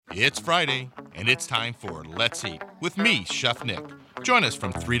It's Friday, and it's time for Let's Eat with me, Chef Nick. Join us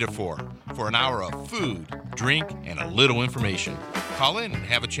from 3 to 4 for an hour of food, drink, and a little information. Call in and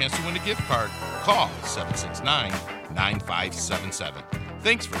have a chance to win a gift card. Call 769-9577.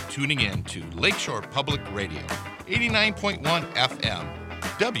 Thanks for tuning in to Lakeshore Public Radio, 89.1 FM,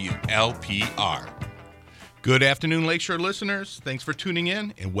 WLPR. Good afternoon, Lakeshore listeners. Thanks for tuning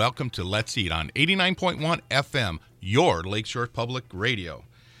in, and welcome to Let's Eat on 89.1 FM, your Lakeshore Public Radio.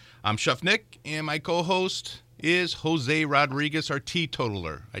 I'm Chef Nick, and my co-host is Jose Rodriguez, our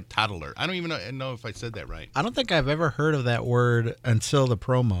teetotaler. Toddler. I don't even know if I said that right. I don't think I've ever heard of that word until the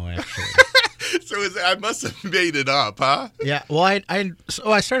promo, actually. I must have made it up, huh? Yeah, well, I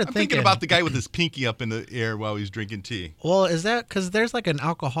started thinking about the guy with his pinky up in the air while he's drinking tea. Well, is that because there's like an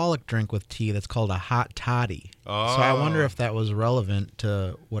alcoholic drink with tea that's called a hot toddy? Oh. So I wonder if that was relevant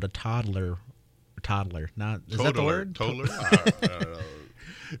to what a toddler, not is that the word? Toddler? I don't know.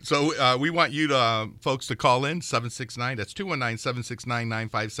 So we want you folks to call in, 769. That's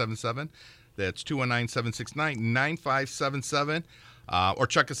 219-769-9577. That's 219-769-9577. Or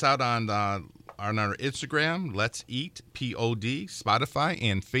check us out on our Instagram, Let's Eat POD, Spotify,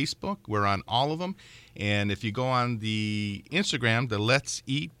 and Facebook. We're on all of them. And if you go on the Instagram, the Let's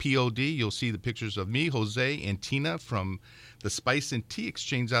Eat POD, you'll see the pictures of me, Jose, and Tina from the Spice and Tea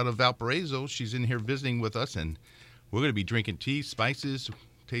Exchange out of Valparaiso. She's in here visiting with us, and we're going to be drinking tea, spices,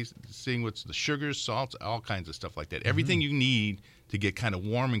 seeing what's the sugars, salts, all kinds of stuff like that. Everything you need to get kind of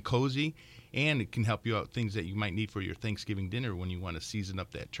warm and cozy, and it can help you out things that you might need for your Thanksgiving dinner when you want to season up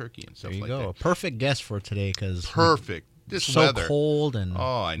that turkey and stuff like that. There you go. A perfect guest for today because perfect. This so weather. Cold and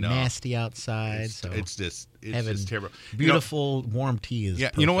I know. nasty outside. It's just terrible. Beautiful warm tea is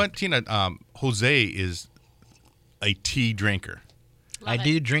perfect. You know what, Tina? Jose is a tea drinker. I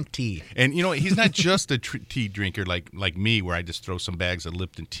do drink tea. And, he's not just a tea drinker like me, where I just throw some bags of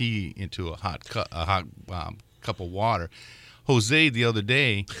Lipton tea into a hot cup of water. Jose, the other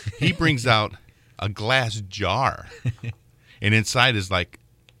day, he brings out a glass jar. And inside is like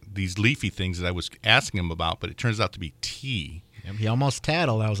these leafy things that I was asking him about, but it turns out to be tea. He almost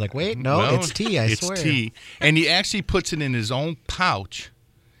tattled. I was like, wait, no, it's tea, I swear. It's tea. And he actually puts it in his own pouch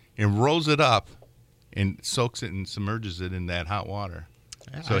and rolls it up and soaks it and submerges it in that hot water.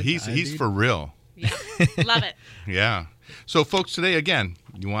 Yeah, so he's for real. Yeah. Love it. Yeah. So, folks, today, again,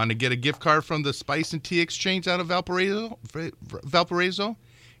 you want to get a gift card from the Spice and Tea Exchange out of Valparaiso?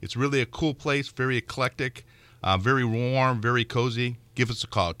 It's really a cool place, very eclectic, very warm, very cozy. Give us a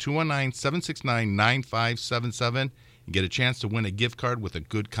call, 219-769-9577, and get a chance to win a gift card with a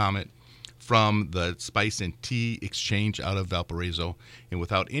good comment from the Spice and Tea Exchange out of Valparaiso. And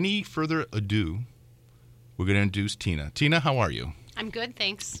without any further ado, we're going to introduce Tina. Tina, how are you? I'm good,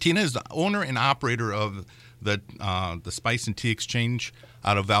 thanks. Tina is the owner and operator of the Spice and Tea Exchange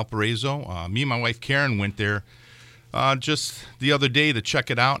out of Valparaiso. Me and my wife Karen went there just the other day to check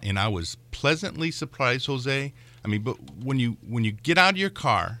it out, and I was pleasantly surprised, Jose. I mean, but when you get out of your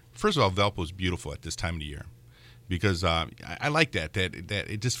car, first of all, Valpo is beautiful at this time of the year because I like that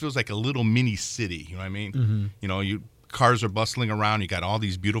it just feels like a little mini city. You know what I mean? Mm-hmm. Cars are bustling around. You got all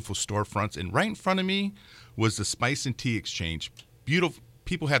these beautiful storefronts, and right in front of me was the Spice and Tea Exchange. Beautiful.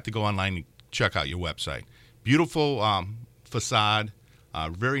 People have to go online and check out your website. Beautiful facade,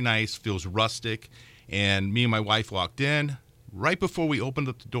 very nice, feels rustic. And me and my wife walked in. Right before we opened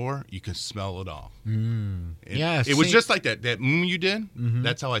up the door, you can smell it all. It was just like that you did. Mm-hmm.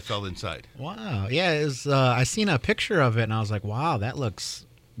 That's how I felt inside. Wow. Yeah, it was, I seen a picture of it, and I was like, wow, that looks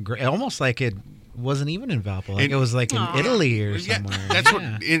great. Almost like it wasn't even in Valpo. Like it was like in Italy or somewhere. That's what.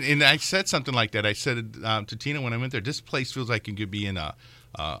 And I said something like that. I said to Tina when I went there, this place feels like it could be in a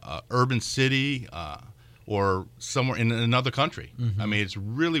urban city or somewhere in another country. Mm-hmm. I mean, it's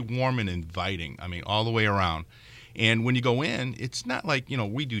really warm and inviting. I mean, all the way around. And when you go in, it's not like,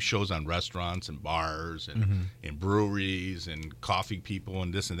 we do shows on restaurants and bars and breweries and coffee people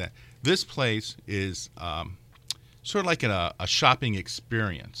and this and that. This place is sort of like a shopping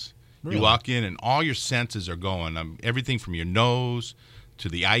experience. Really? You walk in and all your senses are going. Everything from your nose to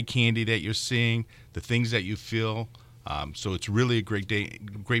the eye candy that you're seeing, the things that you feel. So it's really a great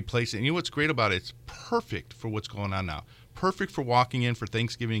place. And you know what's great about it? It's perfect for what's going on now. Perfect for walking in for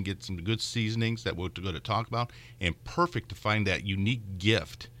Thanksgiving and get some good seasonings that we're going to talk about. And perfect to find that unique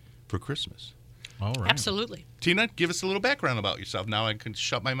gift for Christmas. All right. Absolutely. Tina, give us a little background about yourself. Now I can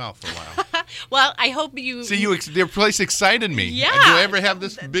shut my mouth for a while. Well, I hope you... See, their place excited me. Yeah. Do I ever have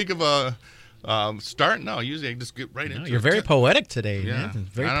this big of a start? No, usually I just get right into it. You're very poetic today, man.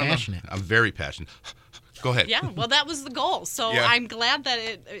 Very passionate. I'm very passionate. Go ahead. Yeah, well, that was the goal. So Yeah. I'm glad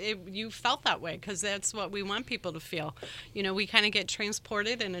that you felt that way, because that's what we want people to feel. We kind of get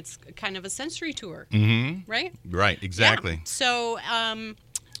transported, and it's kind of a sensory tour, right? Right, exactly. Yeah. So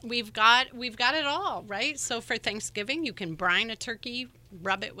we've got it all, right? So for Thanksgiving, you can brine a turkey,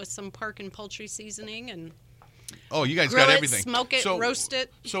 rub it with some pork and poultry seasoning, and Oh, you guys grill got it, everything. smoke it, roast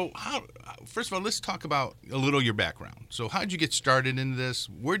it. So first of all, let's talk about a little your background. So how did you get started in this?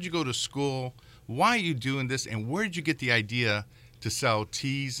 Where'd you go to school? Why are you doing this? And where did you get the idea to sell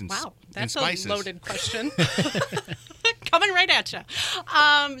teas and, Wow, and that's spices? a loaded question. Coming right at you.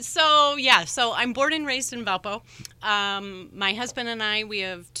 So I'm born and raised in Valpo. My husband and I, we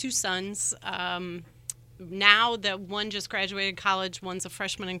have 2 sons. Now that one just graduated college, one's a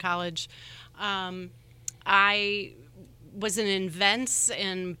freshman in college. I was in events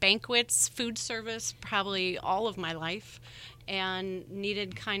and banquets, food service, probably all of my life, and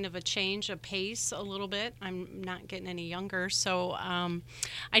needed kind of a change of pace a little bit. I'm not getting any younger, so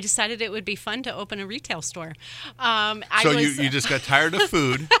I decided it would be fun to open a retail store. You just got tired of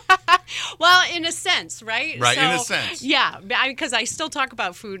food. Well, in a sense, right? Right, So, in a sense. Yeah, because I still talk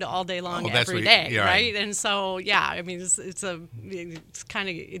about food all day long, that's every what day, yeah, right? And so, yeah, I mean,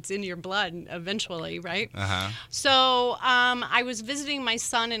 it's in your blood eventually, right? Uh-huh. So I was visiting my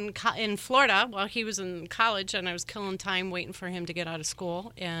son in Florida while he was in college, and I was killing time waiting for him to get out of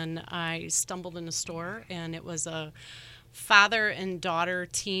school, and I stumbled in a store, and it was a father and daughter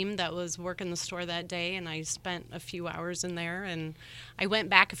team that was working the store that day, and I spent a few hours in there, and I went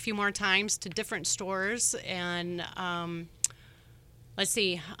back a few more times to different stores, and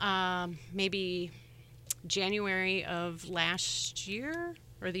maybe January of last year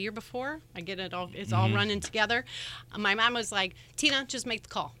or the year before, I get it all, it's all running together. My mom was like, Tina, just make the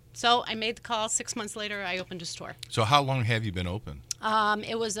call. So I made the call. 6 months later, I opened a store. So how long have you been open?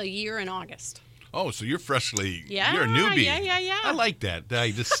 It was a year in August. Oh, so you're freshly, Yeah, you're a newbie. yeah. I like that.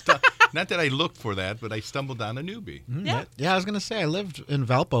 I just, not that I looked for that, but I stumbled on a newbie. Yeah, I was gonna say I lived in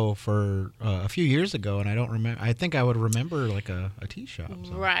Valpo for a few years ago, and I don't remember. I think I would remember like a tea shop.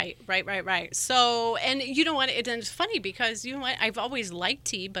 So. Right. So, and you know what? It's funny because you know what? I've always liked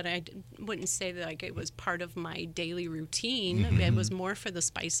tea, but I wouldn't say that like it was part of my daily routine. It was more for the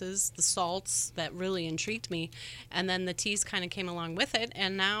spices, the salts that really intrigued me, and then the teas kind of came along with it,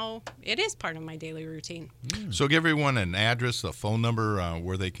 and now it is part of my daily routine. So give everyone an address, a phone number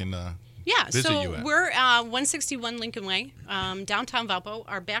where they can visit you at. We're 161 Lincoln Way, downtown Valpo.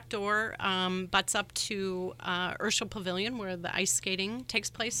 Our back door butts up to Urshel Pavilion, where the ice skating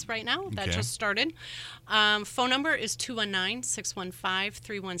takes place right now. That Okay. just started. Phone number is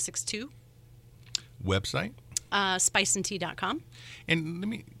 219-615-3162. Website? Spiceandtea.com.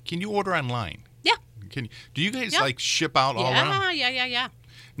 And can you order online? Yeah. Do you guys Yeah. like ship out all around? Yeah.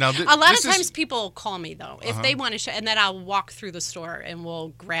 Now, A lot of times people call me, though, if they want to, and then I'll walk through the store and we'll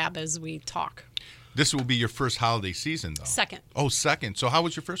grab as we talk. This will be your first holiday season, though. Second. Oh, second. So how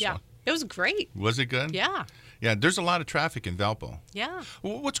was your first Yeah. one? It was great. Was it good? Yeah. Yeah, there's a lot of traffic in Valpo. Yeah.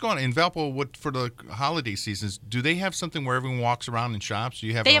 What's going on in Valpo? What for the holiday seasons? Do they have something where everyone walks around and shops? Do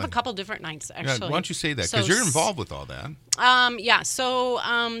you have? They have a couple different nights, Yeah, actually. why don't you say that? So Because you're involved with all that. So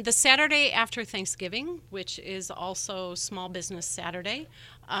the Saturday after Thanksgiving, which is also Small Business Saturday,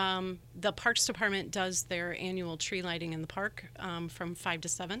 the Parks Department does their annual tree lighting in the park from 5 to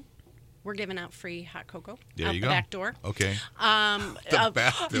 7. We're giving out free hot cocoa There out you the go. back door. Okay. The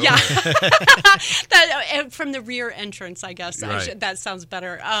back door. Yeah. From the rear entrance, I guess. Right. That sounds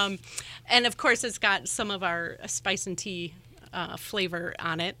better. And, of course, it's got some of our spice and tea flavor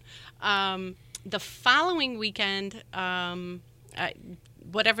on it. The following weekend,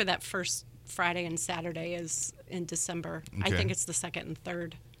 whatever that first Friday and Saturday is in December, I Okay. think it's the 2nd and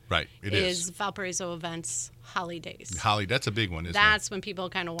 3rd, Right. It is. Valparaiso Events Holidays. Holly, that's a big one, isn't That's when people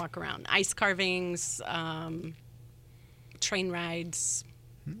kind of walk around. Ice carvings, train rides,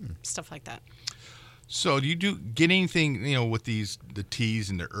 stuff like that. it? So do you get anything, with the teas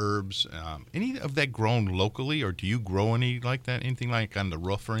and the herbs, any of that grown locally, or do you grow any like that? Anything like on the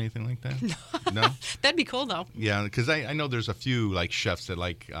roof or anything like that? No? That'd be cool, though. Yeah, because I know there's a few like chefs that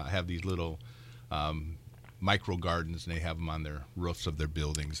have these little micro gardens, and they have them on their roofs of their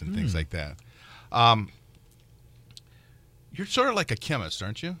buildings and things like that. You're sort of like a chemist,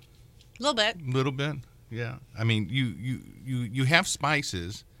 aren't you? A little bit. A little bit, yeah. I mean, you have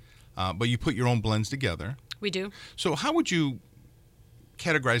spices, but you put your own blends together. We do. So how would you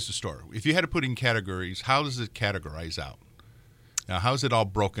categorize the store? If you had to put in categories, how does it categorize out? How is it all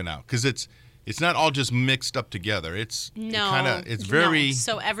broken out? Because It's not all just mixed up together. It's No, it's very. no.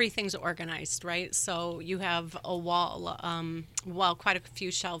 So everything's organized, right? So you have a wall, quite a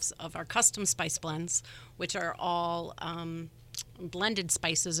few shelves of our custom spice blends, which are all blended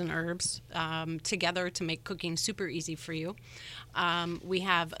spices and herbs together to make cooking super easy for you. We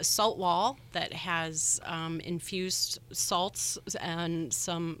have a salt wall that has infused salts and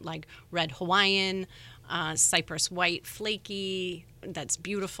some like red Hawaiian, Cypress white flaky, that's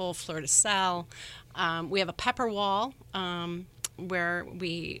beautiful, fleur de sel. We have a pepper wall where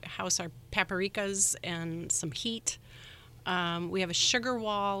we house our paprikas and some heat. We have a sugar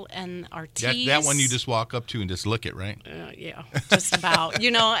wall and our teas. That one you just walk up to and just lick it, right? Yeah, just about.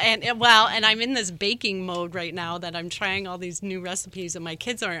 And I'm in this baking mode right now that I'm trying all these new recipes, and my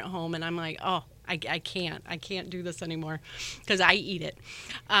kids aren't home, and I'm like, oh, I can't do this anymore because I eat it.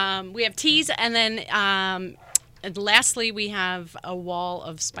 We have teas, and then and lastly, we have a wall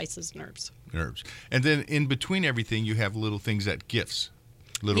of spices and herbs. And then in between everything, you have little things that gifts.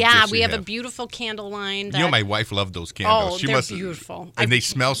 We have a beautiful candle line. My wife loved those candles. They're beautiful. And they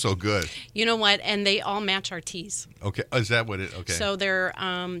smell so good. You know what? And they all match our teas. Okay. Is that what it? Okay. So they're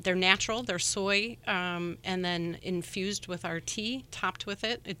natural. They're soy, and then infused with our tea, topped with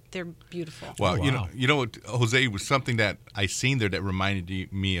it. They're beautiful. Well, wow. you know what, Jose, was something that I seen there that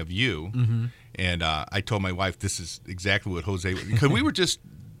reminded me of you. Mm-hmm. And I told my wife this is exactly what Jose, because we were just,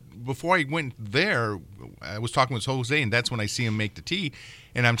 before I went there, I was talking with Jose, and that's when I see him make the tea.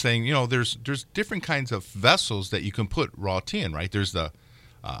 And I'm saying, there's different kinds of vessels that you can put raw tea in, right? There's the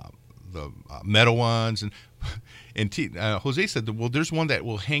metal ones, and tea. Jose said, well, there's one that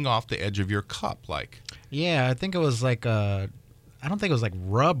will hang off the edge of your cup, like. Yeah, I think it was like I don't think it was like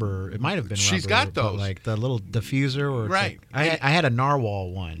rubber. It might have been She's rubber. got those. But like the little diffuser. Or right. Like, I had a narwhal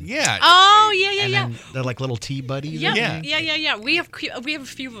one. Yeah. Oh, yeah. Then they're like little tea buddies. Yeah. We have a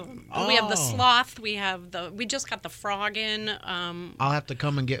few of them. We have the Oh. sloth. We just got the frog in. I'll have to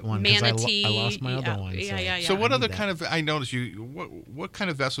come and get one because Manatee. I lost my other one. Yeah. So what I other need kind of, I noticed what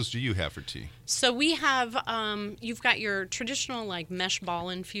kind of vessels do you have for tea? So we have, you've got your traditional like mesh ball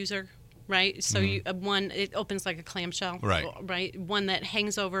infuser, right? So it opens like a clamshell, Right. Right. One that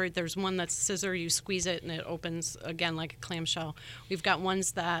hangs over. There's one that's scissor. You squeeze it and it opens again like a clamshell. We've got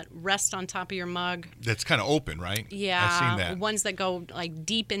ones that rest on top of your mug. That's kind of open, right? Yeah, I've seen that. Ones that go like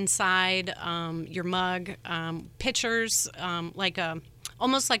deep inside your mug. Pitchers,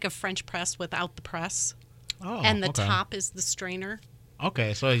 almost like a French press without the press. Oh, And the okay. top is the strainer.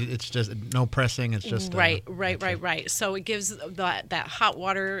 Okay, so it's just no pressing. It's just Right. So it gives that hot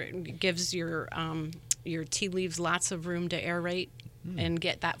water gives your tea leaves lots of room to aerate and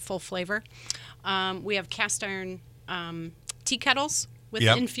get that full flavor. We have cast iron tea kettles with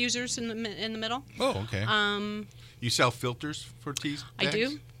Yep. infusers in the middle. Oh, okay. You sell filters for teas? I bags?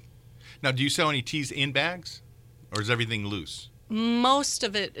 do. Now, do you sell any teas in bags, or is everything loose? Most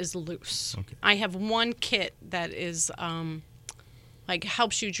of it is loose. Okay. I have one kit that is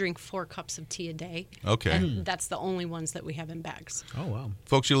helps you drink 4 cups of tea a day. Okay. And that's the only ones that we have in bags. Oh, wow.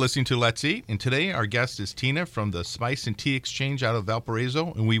 Folks, you're listening to Let's Eat, and today our guest is Tina from the Spice and Tea Exchange out of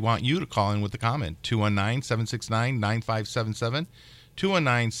Valparaiso, and we want you to call in with a comment, 219-769-9577,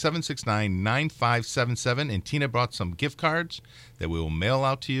 219-769-9577, and Tina brought some gift cards that we will mail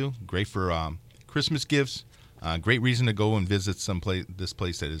out to you. Great for Christmas gifts. Great reason to go and visit this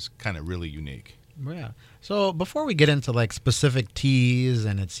place that is kind of really unique. Yeah. So before we get into like specific teas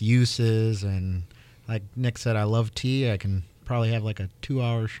and its uses, and like Nick said, I love tea. I can probably have like a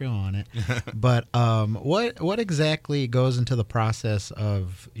 2-hour show on it. But what exactly goes into the process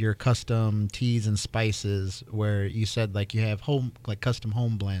of your custom teas and spices? Where you said like you have custom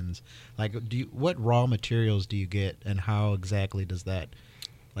home blends. Like, what raw materials do you get, and how exactly does that?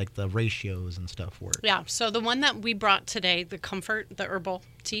 Like the ratios and stuff work. Yeah, so the one that we brought today, the Comfort, the herbal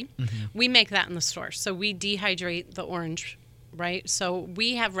tea, we make that in the store. So we dehydrate the orange, right? So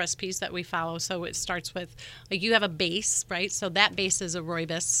we have recipes that we follow. So it starts with, like, you have a base, right? So that base is a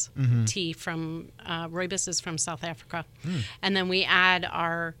rooibos tea from, rooibos is from South Africa. And then we add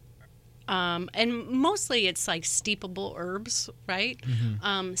our, and mostly it's like steepable herbs, right?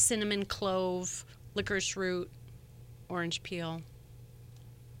 Cinnamon, clove, licorice root, orange peel.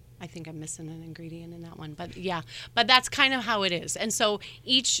 I think I'm missing an ingredient in that one. But yeah, but that's kind of how it is. And so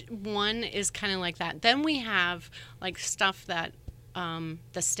each one is kind of like that. Then we have like stuff that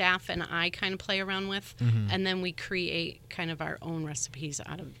the staff and I kind of play around with. And then we create kind of our own recipes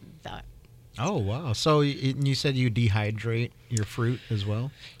out of that. Oh wow! So you said you dehydrate your fruit as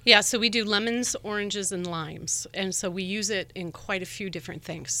well? Yeah, so we do lemons, oranges, and limes, and so we use it in quite a few different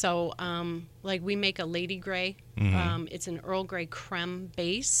things. So, like we make a Lady Grey. It's an Earl Grey creme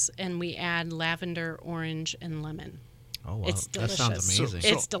base, and we add lavender, orange, and lemon. Oh wow! It's delicious. That sounds amazing.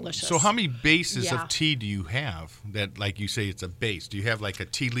 It's delicious. So how many bases Yeah. of tea do you have that, like you say, it's a base? Do you have like a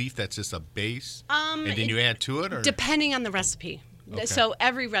tea leaf that's just a base, and then you add to it, or Depending on the recipe. Okay. So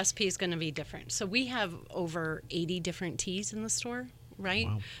every recipe is going to be different. So we have over 80 different teas in the store, right?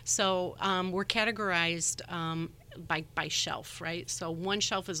 Wow. So we're categorized by shelf, right? So one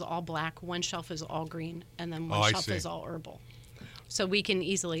shelf is all black, one shelf is all green, and then Oh, one I shelf see. is all herbal. So we can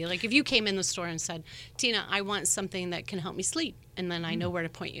easily, like if you came in the store and said, Tina, I want something that can help me sleep, and then I know where to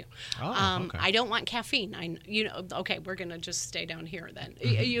point you. Oh, okay. I don't want caffeine. Okay, we're going to just stay down here then.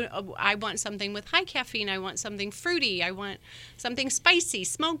 I want something with high caffeine. I want something fruity. I want something spicy,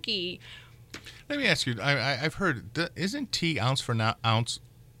 smoky. Let me ask you. I've heard, isn't tea ounce for ounce?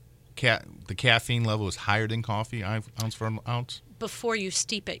 The caffeine level is higher than coffee, ounce for ounce. Before you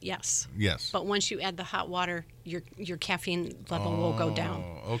steep it, yes. Yes. But once you add the hot water, your caffeine level will go down.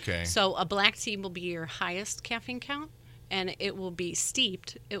 Oh, okay. So a black tea will be your highest caffeine count, and it will be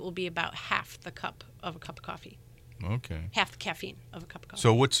steeped. It will be about half the cup of a cup of coffee. Okay. Half the caffeine of a cup of coffee.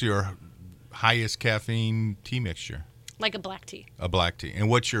 So what's your highest caffeine tea mixture? Like a black tea. A black tea. And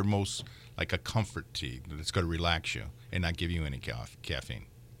what's your most, like a comfort tea that's going to relax you and not give you any caffeine?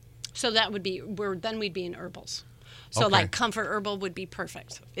 So that would be we'd be in herbals. So Okay. like comfort herbal would be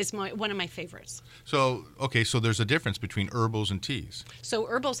perfect. It's one of my favorites. So, okay, so there's a difference between herbals and teas. So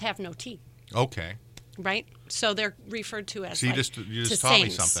herbals have no tea, Okay. right? So they're referred to as So you like just taught me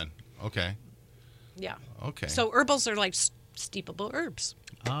tisanes. something. Okay. Yeah. Okay. So herbals are like steepable herbs.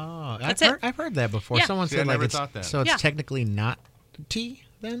 Oh, That's it. I've heard that before. Yeah. Someone See, I said like never it's thought that. so it's Yeah. technically not tea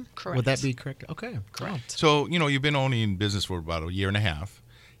then. Correct. Would that be correct? Okay. Correct. So, you've been only in business for about a year and a half.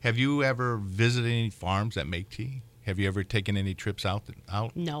 Have you ever visited any farms that make tea? Have you ever taken any trips out?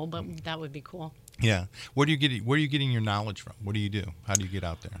 No, but that would be cool. Yeah. Where are you getting your knowledge from? What do you do? How do you get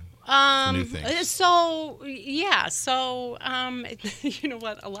out there? For new things? So yeah, so you know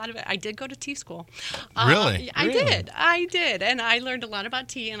what? A lot of it. I did go to tea school. Really? I did, and I learned a lot about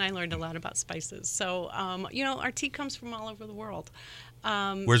tea, and I learned a lot about spices. So our tea comes from all over the world.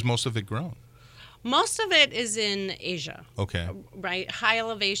 Where's most of it grown? Most of it is in Asia. Okay. Right, high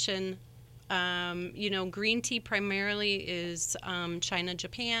elevation. Green tea primarily is China,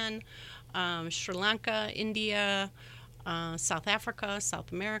 Japan, Sri Lanka, India, South Africa,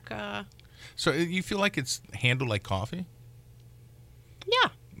 South America. So you feel like it's handled like coffee? Yeah,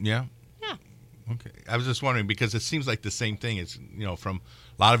 Yeah. yeah. Okay. I was just wondering because it seems like the same thing. It's, from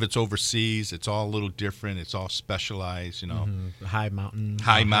a lot of it's overseas. It's all a little different. It's all specialized, High mountain.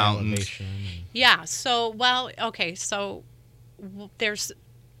 High mountains. elevation. Yeah. So, there's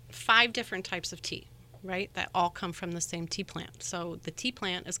 5 different types of tea, right? That all come from the same tea plant. So the tea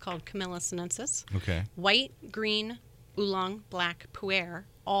plant is called Camellia sinensis. Okay. White, green, oolong, black, pu'er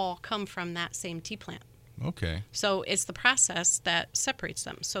all come from that same tea plant. Okay. So it's the process that separates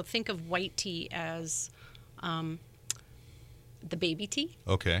them. So think of white tea as the baby tea.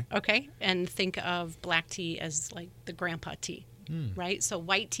 Okay. Okay, and think of black tea as like the grandpa tea, right? So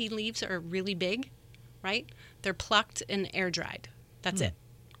white tea leaves are really big, right? They're plucked and air dried. That's it,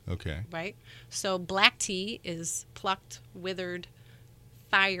 Okay. right? So black tea is plucked, withered,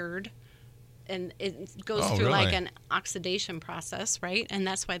 fired, and it goes Oh, through like really? an oxidation process, right? And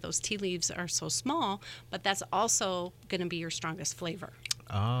that's why those tea leaves are so small, but that's also going to be your strongest flavor.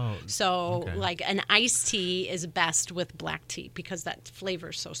 Oh. So, Okay. like an iced tea is best with black tea because that flavor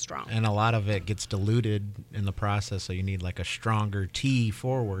is so strong. And a lot of it gets diluted in the process, so you need like a stronger tea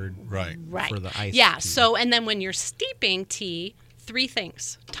forward Right. Right. for the ice. Yeah. tea. So, and then when you're steeping tea, 3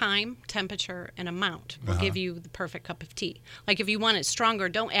 things: time, temperature, and amount will give you the perfect cup of tea. Like if you want it stronger,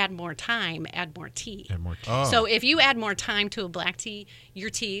 don't add more time, add more tea. And more tea. Oh. So if you add more time to a black tea,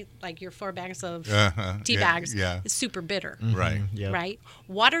 your tea, like your 4 bags of tea Yeah, bags, yeah. is super bitter. Right. Yep. Right?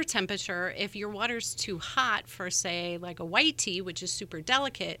 Water temperature, if your water's too hot for, say, like a white tea, which is super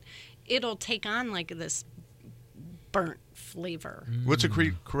delicate, it'll take on like this burnt flavor. What's a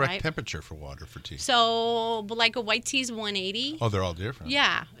correct Right. temperature for water for tea? So, but like a white tea is 180. Oh, they're all different.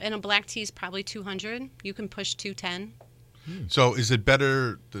 Yeah, and a black tea is probably 200. You can push 210. So is it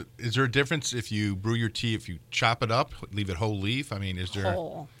better? Is there a difference if you brew your tea, if you chop it up, leave it whole leaf? I mean, is there?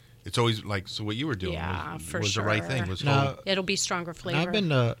 Whole. It's always like, so what you were doing Yeah, was, for was the right sure. thing. Was Now, whole. It'll be stronger flavor. I've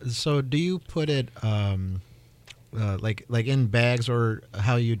been so do you put it like in bags, or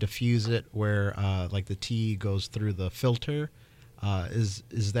how you diffuse it where like the tea goes through the filter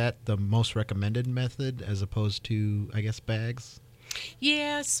Is that the most recommended method as opposed to, I guess, bags?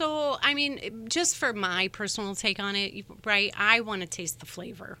 Yeah, so I mean, just for my personal take on it, right? I want to taste the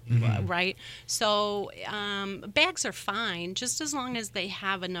flavor, right? So bags are fine, just as long as they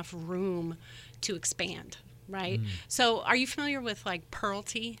have enough room to expand, right? So, are you familiar with like pearl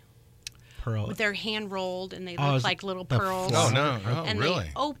tea? Pearl. They're hand rolled and they Oh, look is like little the pearls. Oh, no. Oh, And really?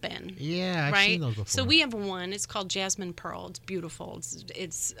 they open. Yeah, I've right? seen those before. So we have one. It's called Jasmine Pearl. It's beautiful.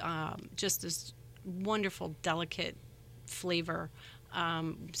 It's just this wonderful, delicate flavor,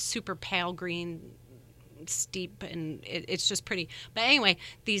 super pale green, steep, and it's just pretty. But anyway,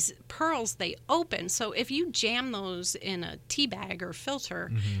 these pearls, they open. So if you jam those in a tea bag or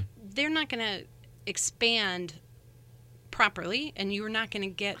filter, they're not going to expand properly, and you're not going to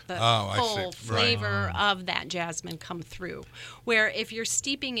get the full flavor of that jasmine come through. Where if you're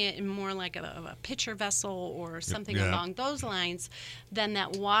steeping it in more like a pitcher vessel or something along those lines, then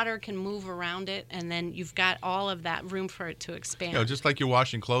that water can move around it, and then you've got all of that room for it to expand. You know, just like you're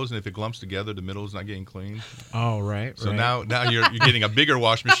washing clothes, and if it glumps together, the middle is not getting clean. Oh, right. So now you're getting a bigger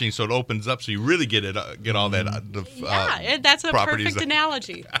wash machine, so it opens up, so you really get all that. That's a properties perfect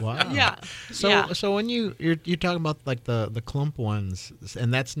analogy. Wow. Yeah. So when you're talking about like the clump ones,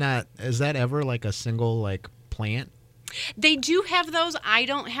 and that's not, is that ever like a single like plant? They do have those. I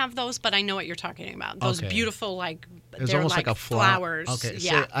don't have those, but I know what you're talking about. Those Okay. beautiful, like, It's they're almost like a flowers. Okay,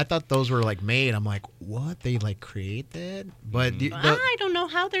 Yeah. so I thought those were like made. I'm like, what? They like create that? But I don't know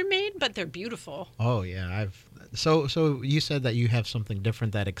how they're made, but they're beautiful. oh yeah, so you said that you have something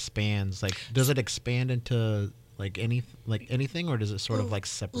different that expands. Like, does it expand into like anything, or does it sort of like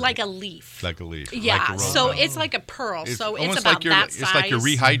separate? Like a leaf. Like a leaf. Yeah. Like a rose. So it's like a pearl. So it's almost about like you're, that size. It's like you're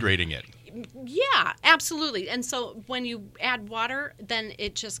rehydrating it. Yeah, absolutely. And so when you add water, then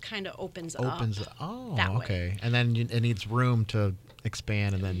it just kind of opens up. Oh, that way. okay. And then it needs room to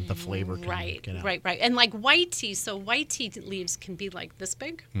expand, and then the flavor can get out. Right. And like white tea, so white tea leaves can be like this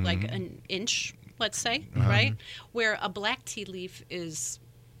big, like an inch, let's say, right? Where a black tea leaf is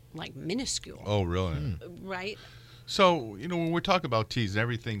like minuscule, Oh, really? right? So, when we're talking about teas and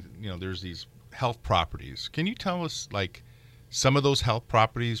everything, there's these health properties. Can you tell us, like, some of those health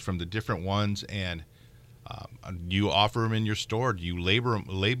properties from the different ones, and do you offer them in your store? Do you label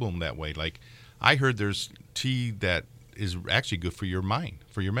them that way? Like, I heard there's tea that is actually good for your mind,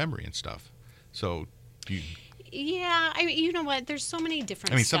 for your memory and stuff. So, do you... Yeah, I mean, you know what? There's so many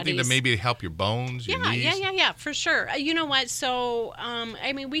different. something to maybe help your bones, your knees. Yeah, for sure. You know what? So,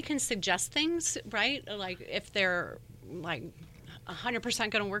 I mean, we can suggest things, right? Like if they're like 100%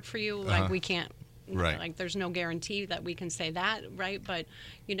 going to work for you, like we can't. Right. Like there's no guarantee that we can say that, right? But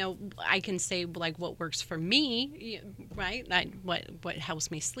I can say like what works for me, right? What helps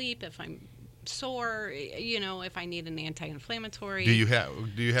me sleep if I'm sore, if I need an anti-inflammatory. Do you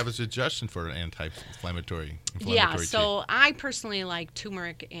have a suggestion for an anti-inflammatory? Yeah, tea? so I personally like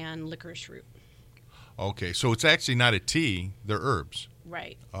turmeric and licorice root. Okay, so it's actually not a tea; they're herbs.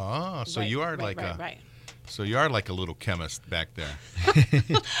 Right. Oh, so you are right. So you are like a little chemist back there.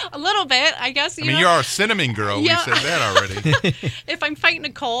 A little bit, I guess. I mean, you're a cinnamon girl. Yeah. We said that already. If I'm fighting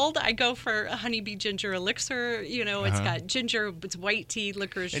a cold, I go for a honeybee ginger elixir. It's got ginger, it's white tea,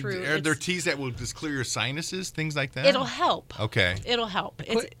 licorice And root. are there teas that will just clear your sinuses, things like that? It'll help. Okay. It'll help.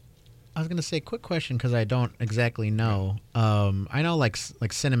 I was gonna say, quick question, because I don't exactly know. I know like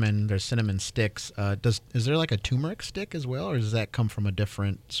cinnamon. There's cinnamon sticks. Is there like a turmeric stick as well, or does that come from a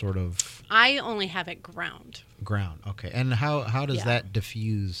different sort of? I only have it ground. Ground. Okay. And how does that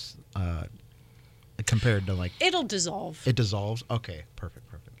diffuse compared to like? It'll dissolve. It dissolves. Okay. Perfect.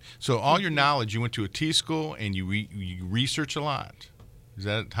 So all your knowledge, you went to a tea school and you research a lot. Is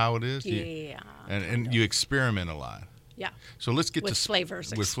that how it is? Yeah. And you experiment a lot. Yeah. So let's get With to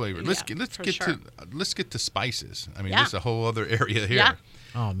flavors. With flavor. Let's get to spices. I mean, Yeah. there's a whole other area here. Yeah.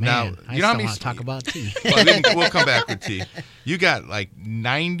 Oh man, Now, I you know how still many want to talk about tea. Well, we'll come back with tea. You got like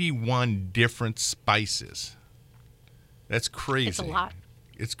 91 different spices. That's crazy. It's a lot.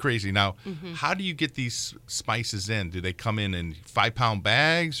 It's crazy. Now, how do you get these spices in? Do they come in 5-pound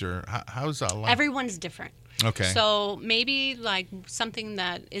bags, or how's that like? Everyone's different. Okay. So maybe like something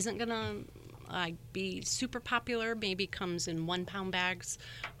that isn't gonna be super popular maybe comes in 1-pound bags.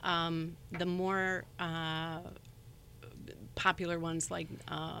 The more popular ones like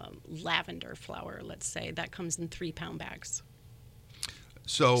lavender flower, let's say, that comes in 3-pound bags.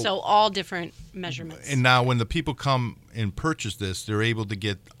 So all different measurements. And now when the people come and purchase this, they're able to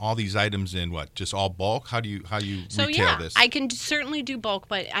get all these items in what? Just all bulk? How do you retail this? I can certainly do bulk,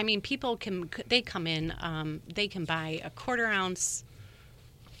 but I mean people come in, they can buy a 1/4 ounce,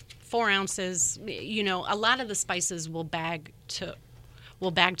 4 ounces. You know, a lot of the spices will bag to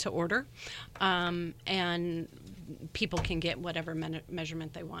order, and people can get whatever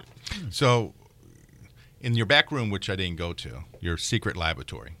measurement they want. So, in your back room, which I didn't go to, your secret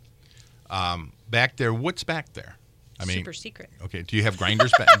laboratory, back there, what's back there? I mean, super secret. Okay. Do you have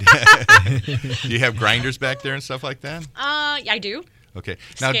grinders back? Do you have grinders back there and stuff like that? I do. Okay.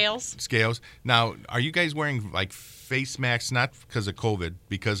 Scales. Now, are you guys wearing like face masks, not because of COVID,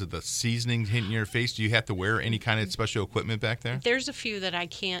 because of the seasoning hitting your face? Do you have to wear any kind of special equipment back there? There's a few that I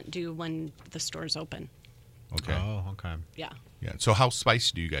can't do when the store's open. Okay. Oh, okay. Yeah. Yeah. So how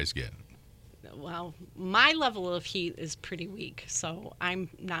spicy do you guys get? Well, my level of heat is pretty weak, so I'm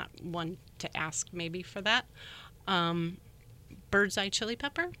not one to ask maybe for that. Bird's eye chili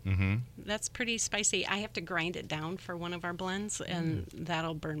pepper. Mm-hmm. That's pretty spicy. I have to grind it down for one of our blends, and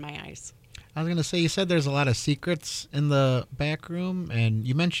that'll burn my eyes. I was going to say, you said there's a lot of secrets in the back room, and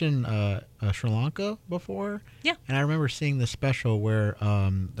you mentioned Sri Lanka before. Yeah. And I remember seeing the special where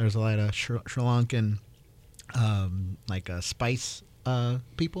there's a lot of Sri Lankan spice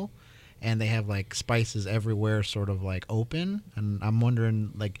people, and they have like spices everywhere, sort of like open. And I'm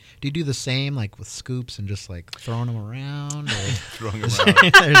wondering, like, do you do the same, like with scoops and just like throwing them around? Or Throwing them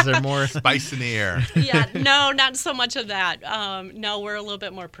around. is there more Spice in the air. Yeah, no, not so much of that. No, we're a little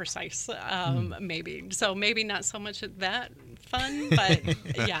bit more precise, maybe. So maybe not so much of that fun, but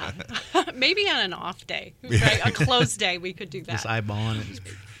yeah, maybe on an off day, right? A closed day, we could do that. just eyeballing it?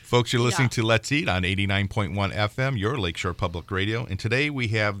 Folks, you're listening Yeah. to Let's Eat on 89.1 FM, your Lakeshore Public Radio. And today we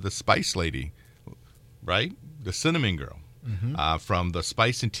have the Spice Lady, right? The Cinnamon Girl from the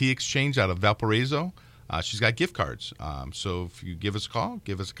Spice and Tea Exchange out of Valparaiso. She's got gift cards. So if you give us a call,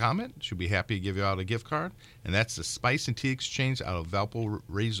 give us a comment, she'll be happy to give you out a gift card. And that's the Spice and Tea Exchange out of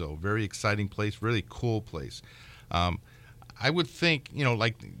Valparaiso. Very exciting place, really cool place. I would think,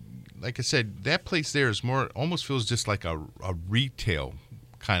 like I said, that place there is more, almost feels just like a retail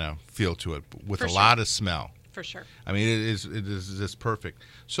kind of feel to it with For a sure. lot of smell. For sure. I mean, it is just perfect.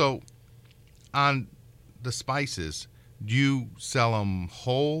 So, on the spices, do you sell them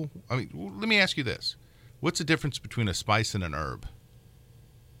whole? I mean, let me ask you this: what's the difference between a spice and an herb?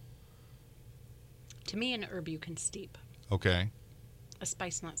 To me, an herb you can steep. Okay, A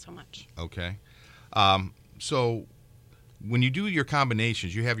spice, not so much. okay. So, when you do your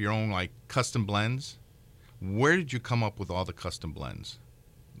combinations, you have your own like custom blends. Where did you come up with all the custom blends?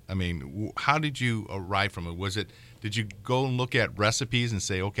 I mean, how did you arrive from it? Did you go and look at recipes and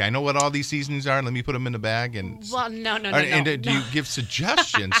say, okay, I know what all these seasonings are, let me put them in the bag? And Well, no. And do you give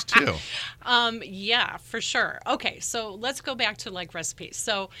suggestions too? Yeah, for sure. Okay, so let's go back to like recipes.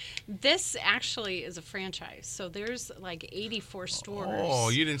 So this actually is a franchise. So there's like 84 stores. Oh,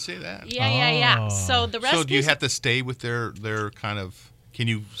 you didn't say that. Yeah. So the recipes. So do you have to stay with their kind of? Can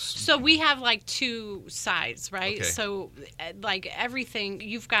you? So we have like 2 sides, right? Okay. So like everything,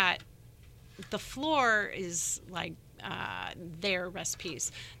 you've got the floor is like their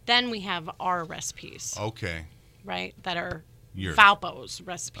recipes. Then we have our recipes, Okay. right? That are Your- Valpo's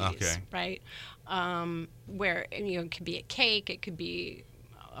recipes, Okay. right? Where it could be a cake, it could be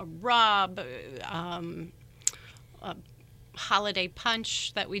a rub, a holiday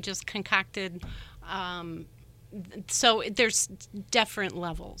punch that we just concocted. So there's different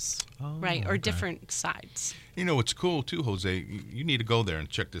levels, right, or okay. different sides. You know what's cool too, Jose? You need to go there and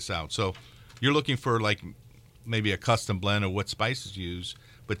check this out. So you're looking for like maybe a custom blend of what spices you use.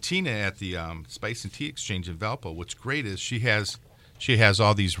 But Tina at the Spice and Tea Exchange in Valpo, what's great is she has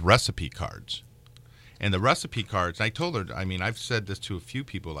all these recipe cards. And the recipe cards, I told her, I mean, I've said this to a few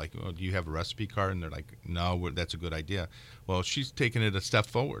people, like, oh, do you have a recipe card? And they're like, no, that's a good idea. Well, she's taken it a step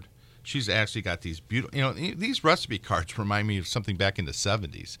forward. She's actually got these beautiful, these recipe cards remind me of something back in the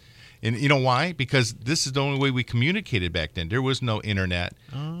 70s. And you know why? Because this is the only way we communicated back then. There was no internet.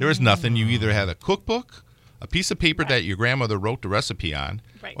 There was nothing. You either had a cookbook, a piece of paper that your grandmother wrote the recipe on,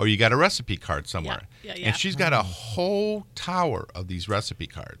 Right. or you got a recipe card somewhere. Yeah. And she's got a whole tower of these recipe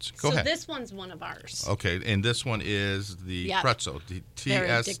cards. Go so ahead. this one's one of ours. Okay, and this one is the Yeah. pretzel, the Very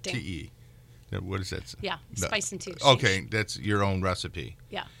TSTE. What is that? Yeah, No. Spice and Tea Exchange. Okay, that's your own recipe.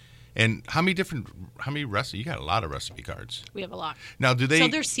 Yeah, And how many recipes? You got a lot of recipe cards. we have a lot. Now, do they? So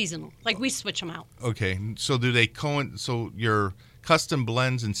they're seasonal. Like we switch them out. Okay, so do they so your custom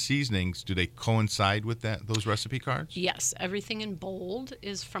blends and seasonings, do they coincide with those recipe cards? Yes, everything in bold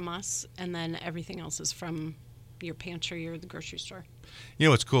is from us, and then everything else is from your pantry or the grocery store. You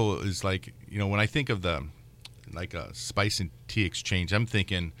know what's cool is like, when I think of a Spice and Tea Exchange, I'm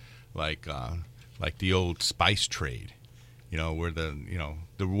thinking like the old spice trade. Where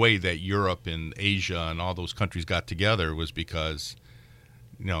the way that Europe and Asia and all those countries got together was because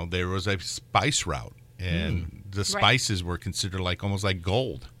there was a spice route, and the spices were considered like almost like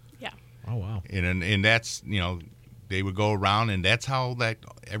gold. Yeah. Oh, wow. And that's, they would go around, and that's how that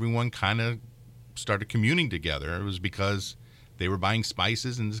everyone kind of started communing together. It was because they were buying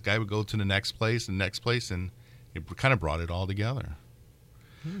spices, and this guy would go to the next place and next place, and it kind of brought it all together.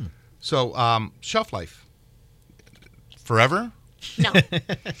 So shelf life, forever? No.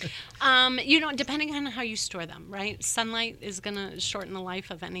 Depending on how you store them, right? Sunlight is going to shorten the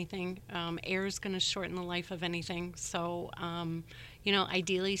life of anything. Air is going to shorten the life of anything. So,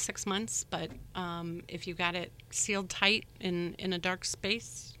 ideally 6 months, but if you got it sealed tight in a dark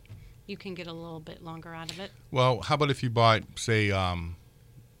space, you can get a little bit longer out of it. Well, how about if you bought, say,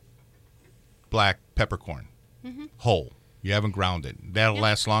 black peppercorn, whole? You haven't ground it. That'll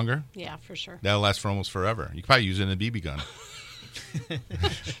last longer? Yeah, for sure. That'll last for almost forever. You can probably use it in a BB gun.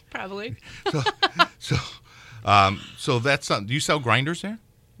 Probably. So that's something. Do you sell grinders there?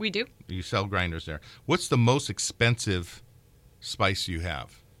 We do. You sell grinders there. What's the most expensive spice you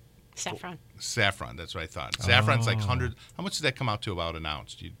have? Saffron. Saffron. That's what I thought. Saffron's like 100. How much does that come out to about an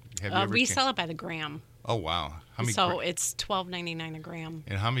ounce? Have you ever We sell it by the gram. Oh wow! How many? So it's $12.99 a gram.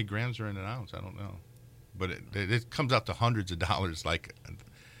 And how many grams are in an ounce? I don't know, but it comes out to hundreds of dollars. Like,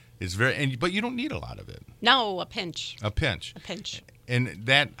 it's but you don't need a lot of it. No, a pinch. A pinch. A pinch. And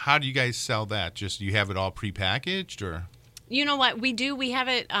how do you guys sell that? Just you have it all prepackaged, or? You know what we do? We have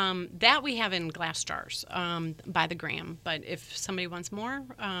it that we have in glass jars by the gram. But if somebody wants more,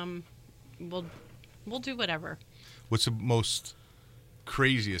 we'll do whatever. What's the most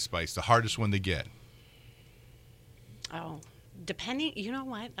craziest spice? The hardest one to get? Oh, depending. You know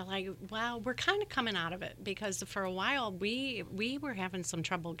what? We're kind of coming out of it because for a while we were having some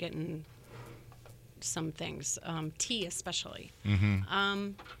trouble getting some things, tea especially.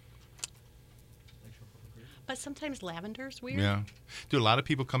 But sometimes lavender's weird. Yeah. Do a lot of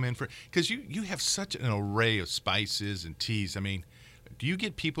people come in because you have such an array of spices and teas. I mean, do you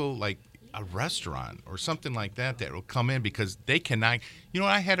get people like a restaurant or something like that will come in because they cannot? You know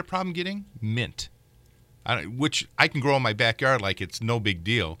what I had a problem getting? Mint. Which I can grow in my backyard like it's no big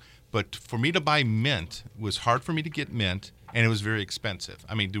deal. But for me to buy mint was hard for me to get mint, and it was very expensive.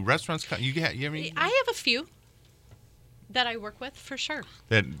 I mean, do restaurants come? I have a few that I work with for sure.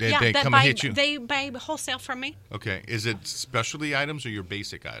 They come and hit you? They buy wholesale from me. Okay. Is it specialty items or your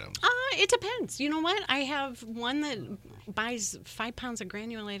basic items? It depends. You know what? I have one that buys 5 pounds of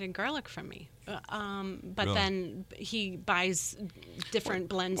granulated garlic from me. But Really? Then he buys different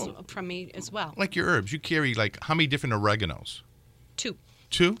blends from me as well. Like your herbs, you carry like how many different oreganos? 2.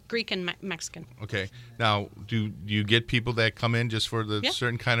 2? Greek and Mexican. Okay. Now, do you get people that come in just for the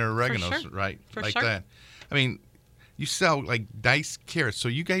certain kind of oreganos, sure. right? For like sure. that. I mean, you sell like diced carrots. So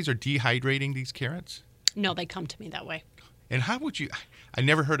you guys are dehydrating these carrots? No, they come to me that way. And how would you? I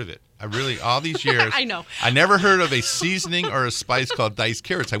never heard of it. All these years. I know. I never heard of a seasoning or a spice called diced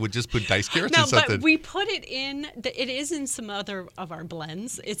carrots. I would just put diced carrots in something. But we put it in. It is in some other of our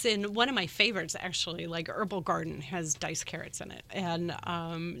blends. It's in one of my favorites actually. Like Herbal Garden has diced carrots in it, and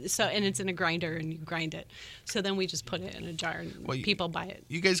and it's in a grinder, and you grind it. So then we just put it in a jar, and people buy it.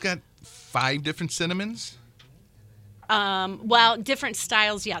 You guys got 5 different cinnamons? Different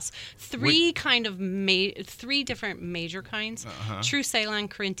styles, yes. 3 different major kinds: True Ceylon,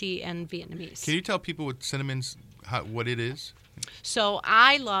 Corinthi, and Vietnamese. Can you tell people what cinnamons, what it is? So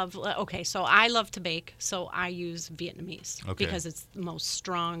I love to bake, so I use Vietnamese because it's the most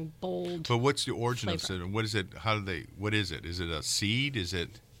strong, bold. But what's the origin of flavor. cinnamon? What is it? What is it? Is it a seed? Is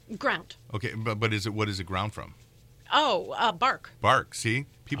it Ground? okay? But what is it ground from? Oh, bark. Bark. See,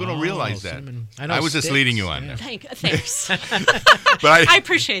 people don't realize that. cinnamon. I was just sticks, leading you on yeah. there. Thanks. But I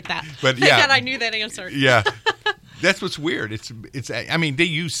appreciate that. But yeah. that I knew that answer. Yeah, that's what's weird. It's. I mean, they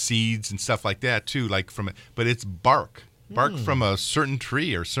use seeds and stuff like that too, but it's bark from a certain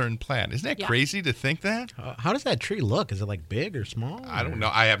tree or certain plant. Isn't that crazy to think that? How does that tree look? Is it like big or small? I don't know.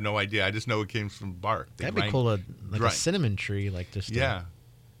 I have no idea. I just know it came from bark. That'd be cool. A cinnamon tree, like just. Yeah.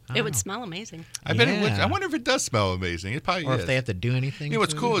 It would smell amazing. I bet it would. I wonder if it does smell amazing. It probably or is. if they have to do anything. You know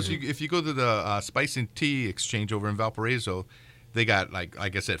what's to cool it, is if you go to the Spice and Tea Exchange over in Valparaiso, they got like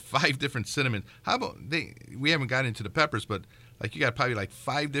I said, 5 different cinnamon. How about we haven't got into the peppers, but like you got probably like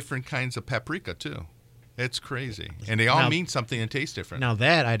 5 different kinds of paprika too. It's crazy, and they all mean something and taste different. Now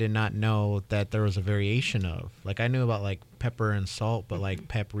that I did not know that there was a variation of. Like I knew about like pepper and salt, but like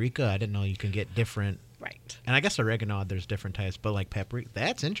paprika, I didn't know you can get different Right. And I guess oregano, there's different types, but like paprika,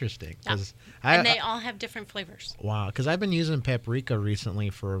 that's interesting. Yeah. 'Cause And they all have different flavors. wow, because I've been using paprika recently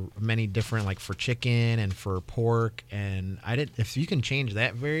for many different, like for chicken and for pork, and if you can change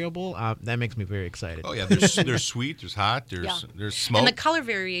that variable, that makes me very excited. Oh yeah, there's sweet, there's hot, there's smoke. And the color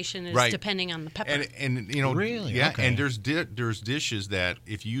variation is Right. depending on the pepper. And you know, Really? yeah, Okay. and there's dishes that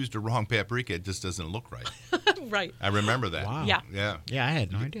if you use the wrong paprika, it just doesn't look right. Right. I remember that. Wow. Yeah. Yeah. Yeah, I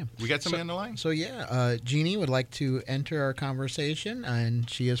had no idea. We got somebody on the line? So yeah, Jeannie would like to enter our conversation, and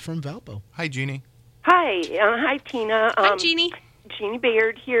she is from Valpo. Hi, Jeannie. Hi. Hi, Tina. Hi, Jeannie. Jeannie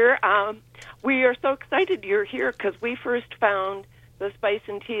Bayard here. We are so excited you're here because we first found the Spice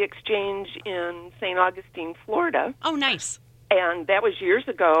and Tea Exchange in St. Augustine, Florida, Oh, nice. and that was years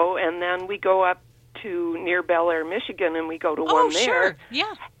ago. And then we go up to near Bel Air, Michigan, and we go to Oh, one there. sure.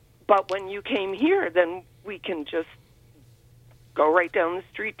 Yeah. But when you came here, then we can just go right down the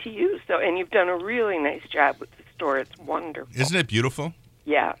street to you. So, and you've done a really nice job with the store. It's wonderful. Isn't it beautiful?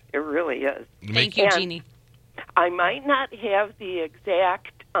 Yeah, it really is. Thank you, And- Jeannie. I might not have the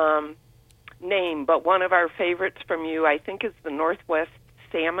exact name, but one of our favorites from you, I think, is the Northwest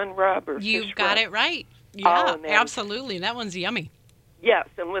Salmon Rub or You've fish got rub. it right. Yeah, and then- absolutely. That one's yummy. Yes,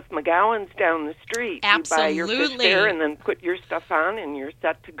 and with McGowan's down the street, you buy your fish Absolutely. there and then put your stuff on, and you're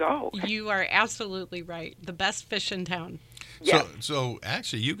set to go. You are absolutely right. The best fish in town. Yes. So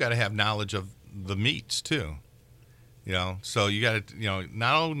actually, you got to have knowledge of the meats too. You know, so you got to,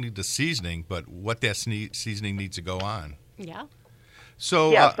 not only the seasoning, but what that seasoning needs to go on. Yeah.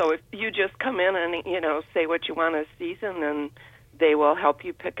 So Yeah, so if you just come in and, say what you want to season, and they will help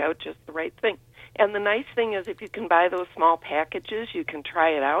you pick out just the right thing. And the nice thing is if you can buy those small packages, you can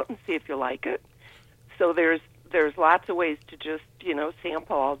try it out and see if you like it. So there's lots of ways to just,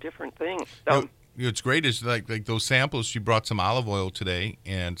 sample all different things. So what's great is like those samples. She brought some olive oil today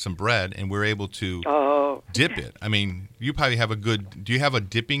and some bread, and we're able to dip it. I mean, you probably have do you have a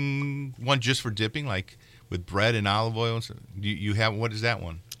dipping one just for dipping, like with bread and olive oil? And stuff? Do you have, what is that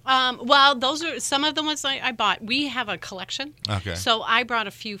one? Well, those are some of the ones I bought. We have a collection. Okay. So I brought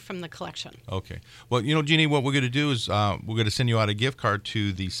a few from the collection. Okay. Well, Jeannie, what we're going to do is we're going to send you out a gift card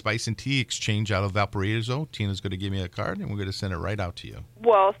to the Spice and Tea Exchange out of Valparaiso. Tina's going to give me a card, and we're going to send it right out to you.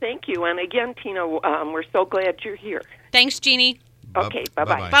 well, thank you. And again, Tina, we're so glad you're here. Thanks, Jeannie. Okay,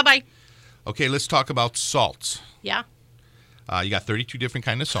 bye-bye. Bye-bye. Okay, let's talk about salts. Yeah. You got 32 different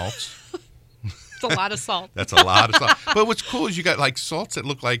kind of salts. It's a lot of salt. That's a lot of salt. But what's cool is you got like salts that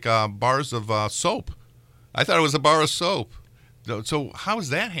look like bars of soap. I thought it was a bar of soap. So how is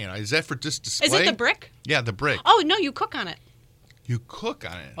that handled? Is that for just display? Is it the brick? Yeah, the brick. Oh, no, you cook on it. You cook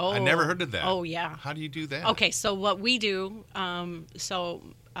on it. Oh. I never heard of that. Oh, yeah. How do you do that? Okay, so what we do,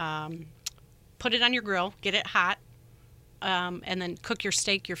 put it on your grill, get it hot, and then cook your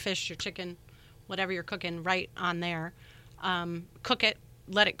steak, your fish, your chicken, whatever you're cooking right on there. Cook it,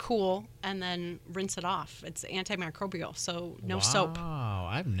 let it cool, and then rinse it off. It's antimicrobial, so no soap. Wow,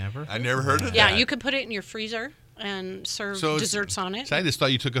 I never heard of that. Yeah, you could put it in your freezer and serve desserts on it. So I just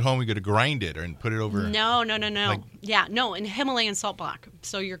thought you took it home, you got to grind it and put it over. No. Like- Yeah, no, in Himalayan salt block.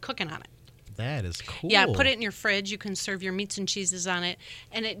 So you're cooking on it. That is cool. Yeah, put it in your fridge. You can serve your meats and cheeses on it,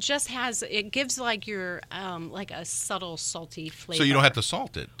 and it just gives like your like a subtle salty flavor. So you don't have to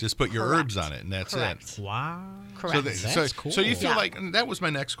salt it. Just put your Correct. herbs on it, and that's Correct. it. Wow. Correct. That's cool. So you feel Yeah. like, and that was my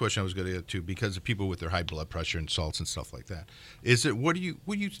next question I was going to get to, because of people with their high blood pressure and salts and stuff like that. Is it, well,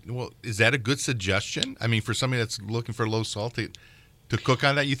 is that a good suggestion? I mean, for somebody that's looking for low salt to cook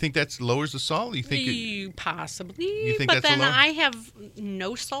on that, you think that lowers the salt? You think Possibly. You think but that's a then low? I have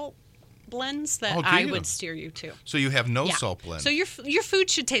no salt blends that Oh, do I you? would steer you to. so you have no Yeah. salt blend? So your food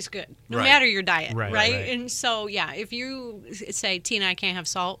should taste good, no Right. matter your diet, Right, right? right. And so, yeah, if you say, Tina, I can't have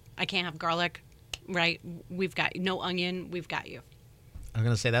salt, I can't have garlic, right? We've got no onion, we've got you. I'm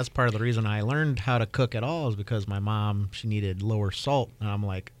gonna say that's part of the reason I learned how to cook at all is because my mom, she needed lower salt, and I'm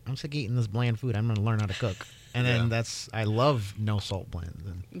like, I'm sick of eating this bland food. I'm gonna learn how to cook, and Yeah. then I love no salt blends.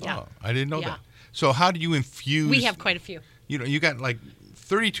 And Yeah. Oh, I didn't know Yeah. that. So how do you infuse? We have quite a few. You got like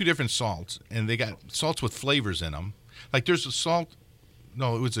 32 different salts, and they got salts with flavors in them. Like there's a salt.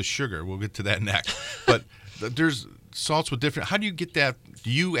 No, it was a sugar. We'll get to that next. But there's salts with different. How do you get that?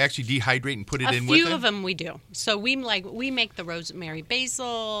 Do you actually dehydrate and put it in with it? A few of them we do. So we make the rosemary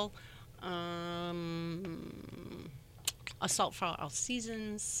basil, a salt for all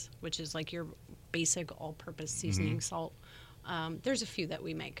seasons, which is like your basic all-purpose seasoning Mm-hmm. salt. There's a few that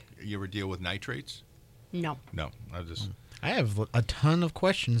we make. You ever deal with nitrates? No. No, I just. I have a ton of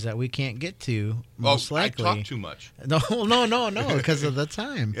questions that we can't get to. Most likely, I talk too much. No, because of the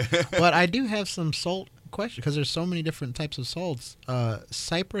time. But I do have some salt question because there's so many different types of salts.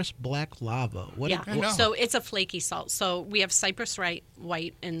 Cypress black lava. What? Yeah, I know. so it's a flaky salt. So we have Cypress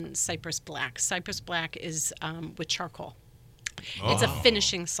white and Cypress black. Cypress black is with charcoal. It's a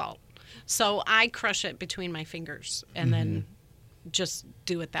finishing salt. So I crush it between my fingers and then just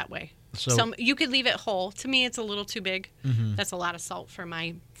do it that way. So you could leave it whole. To me, it's a little too big. That's a lot of salt for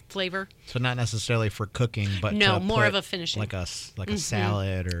my flavor. So not necessarily for cooking, but No, to more put of a finishing. like a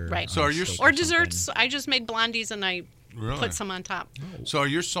salad or Right. So are your- steak Or something. desserts. I just made blondies and I Really? put some on top. So are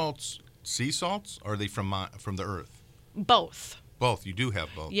your salts sea salts, or are they from the earth? Both. Both. You do have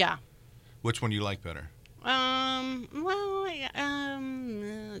both. Yeah. Which one do you like better?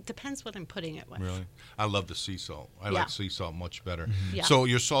 Depends what I'm putting it with. Really? I love the sea salt. I Yeah. like sea salt much better. Yeah. So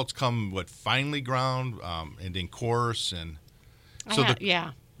your salts come finely ground, and then coarse, and so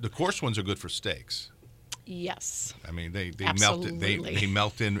yeah. the coarse ones are good for steaks. Yes. I mean, they melt it. Absolutely. They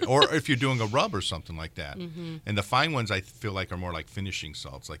melt in, or if you're doing a rub or something like that. And the fine ones, I feel like, are more like finishing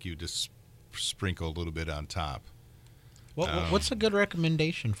salts, like you just sprinkle a little bit on top. What's a good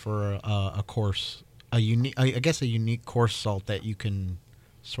recommendation for a coarse, a unique coarse salt that you can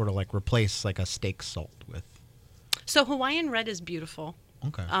sort of like replace like a steak salt with? So Hawaiian red is beautiful.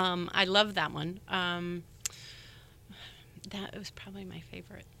 Okay. I love that one. That was probably my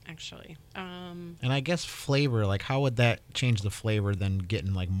favorite, actually. And I guess flavor, like how would that change the flavor than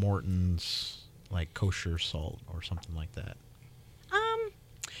getting like Morton's like kosher salt or something like that?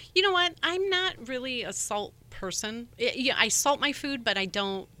 You know what? I'm not really a salt person. I salt my food, but I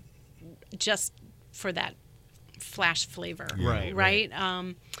don't just for that flash flavor. Right. Right.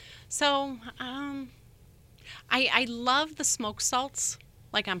 I love the smoked salts,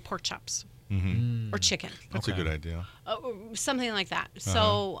 like on pork chops or chicken. That's a good idea. Something like that.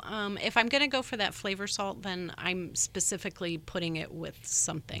 So if I'm going to go for that flavor salt, then I'm specifically putting it with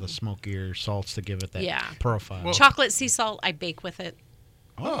something. The smokier salts to give it that Yeah. profile. Well- Chocolate sea salt, I bake with it.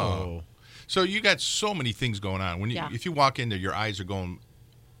 oh. So you got so many things going on. If you walk in there, your eyes are going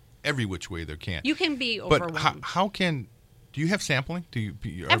every which way they can. You can be But overwhelmed. do you have sampling?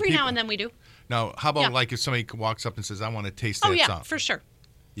 Every now and then we do. Now, how about Yeah. like if somebody walks up and says, "I want to taste that Oh, yeah, salt"? for sure.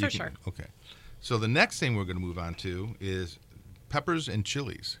 You For can- sure. Okay. So the next thing we're going to move on to is peppers and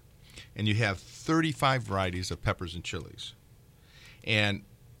chilies. And you have 35 varieties of peppers and chilies. And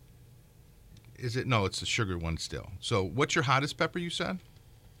it's the sugar one still. So what's your hottest pepper you said?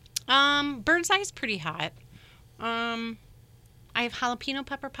 Bird's eye's pretty hot. I have jalapeno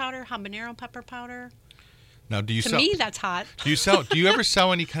pepper powder, habanero pepper powder. Now, do you To sell me, that's hot. do you ever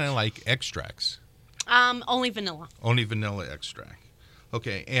sell any kind of like extracts? Only vanilla. Only vanilla extract.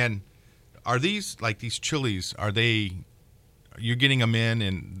 Okay. And are these chilies, you're getting them in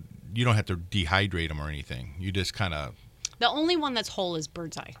and you don't have to dehydrate them or anything. You just kind of The only one that's whole is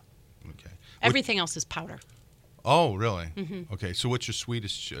bird's eye. okay. Everything else is powder. Oh, really? Okay. So what's your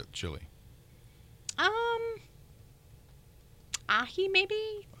sweetest chili? Ahi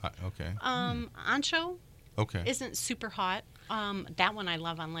maybe. Okay. Ancho Okay. isn't super hot. That one I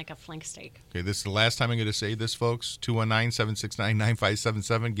love on like a flank steak. Okay. This is the last time I'm going to say this, folks.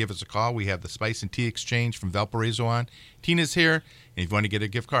 219-769-9577. Give us a call. We have the Spice and Tea Exchange from Valparaiso on. Tina's here. And if you want to get a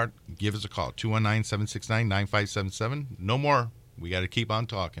gift card, give us a call. 219-769-9577. No more. We got to keep on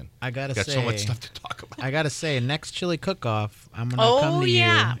talking. I gotta Got say, so much stuff to talk about. I gotta say, next chili cook-off, I'm gonna come to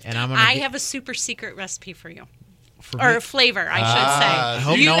yeah. you, and I'm gonna. I have a super secret recipe for you. for Or me- flavor, I should say. I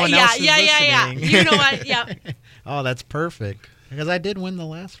hope You- no one yeah, else is yeah, yeah. listening. You know what? Yeah. Oh, that's perfect. Because I did win the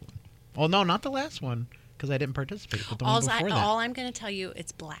last one. Well, no, not the last one, because I didn't participate. But the one before that. All I'm going to tell you,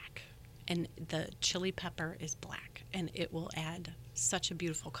 it's black, and the chili pepper is black, and it will add such a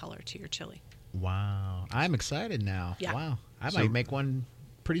beautiful color to your chili. Wow, I'm excited now. Yeah. Wow, I So- might make one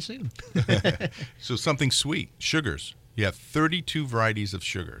pretty soon. So something sweet, sugars. You have 32 varieties of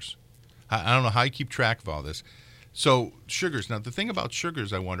sugars. I don't know how you keep track of all this. So sugars. Now the thing about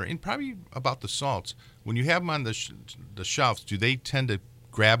sugars, I wonder, and probably about the salts, when you have them on the shelves, do they tend to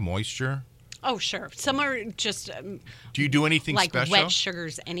grab moisture? Oh, sure. Some are just Do you do anything like special? wet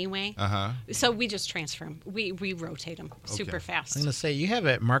sugars anyway. Uh-huh. So we just transfer them. We rotate them super fast. I'm gonna say you have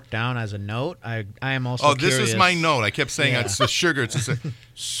it marked down as a note. I am also. Oh, this is curious. my note. I kept saying Yeah. it's the sugar. It's a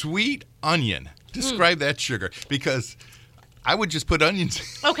sweet onion. Describe that sugar, because I would just put onions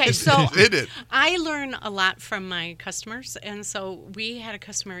Okay, so in it. I learn a lot from my customers, and so we had a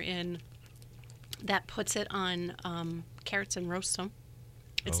customer in that puts it on carrots and roasts them.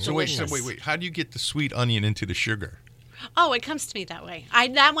 It's So wait, delicious. wait. How do you get the sweet onion into the sugar? Oh, it comes to me that way.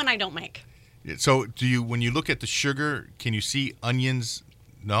 That one I don't make. So do you, when you look at the sugar, can you see onions?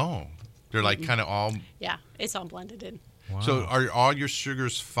 No, they're like kind of all. Yeah, it's all blended in. So are all your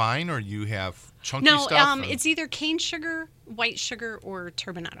sugars fine, or you have chunky No, stuff? or- it's either cane sugar, white sugar, or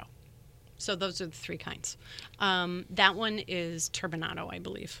turbinado. So those are the three kinds. That one is turbinado, I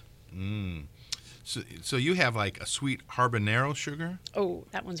believe. So you have like a sweet habanero sugar? Oh,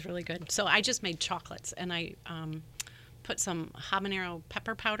 that one's really good. So I just made chocolates, and I put some habanero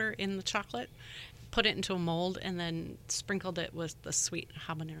pepper powder in the chocolate, put it into a mold, and then sprinkled it with the sweet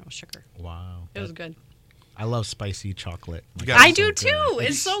habanero sugar. Wow. It was good. I love spicy chocolate. You got- I It's do so too. good.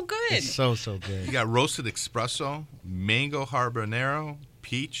 It's so good. It's so good. You got roasted espresso, mango habanero,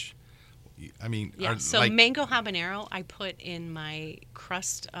 peach. I mean, Yeah. are, So like, mango habanero, I put in my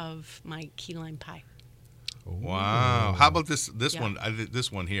crust of my key lime pie. wow. How about this Yeah. one?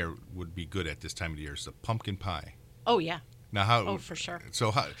 This one here would be good at this time of the year. It's the pumpkin pie. Oh yeah. Now how? Oh, for sure.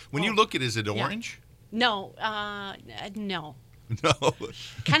 So when you Oh. look at it, is it orange? No. No. No.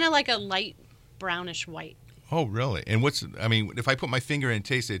 Kind of like a light brownish white. Oh, really? And if I put my finger in and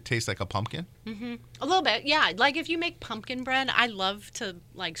taste it, it tastes like a pumpkin? A little bit, yeah. Like if you make pumpkin bread, I love to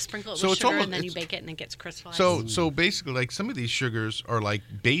like sprinkle it So with it's sugar almost- and then you it's- bake it and it gets crystallized. So basically, like some of these sugars are like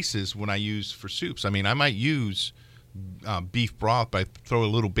bases when I use for soups. I mean, I might use beef broth, but I throw a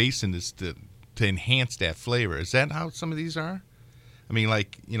little base in this to enhance that flavor. Is that how some of these are? I mean,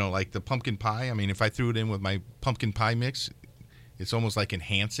 like the pumpkin pie. I mean, if I threw it in with my pumpkin pie mix, it's almost like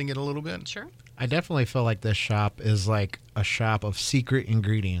enhancing it a little bit. Sure. I definitely feel like this shop is like a shop of secret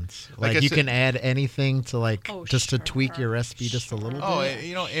ingredients. Like Like I you said- can add anything to like Oh, just to tweak your sure, recipe just a little bit. Oh,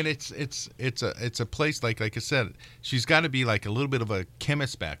 and it's a place like I said, she's got to be like a little bit of a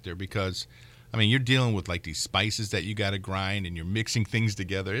chemist back there because, I mean, you're dealing with like these spices that you got to grind and you're mixing things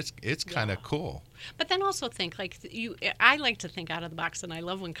together. It's kind of cool. But then also think like I like to think out of the box, and I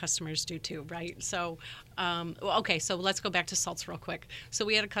love when customers do too, right? So, okay, so let's go back to salts real quick. So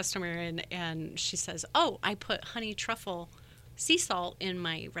we had a customer and she says, "Oh, I put honey truffle sea salt in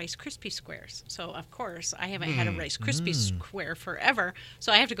my Rice Krispie squares." So of course I haven't had a Rice Krispie square forever,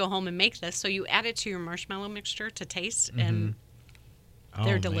 so I have to go home and make this. So you add it to your marshmallow mixture to taste, and Oh,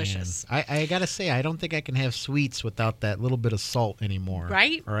 they're man. delicious. I gotta say, I don't think I can have sweets without that little bit of salt anymore.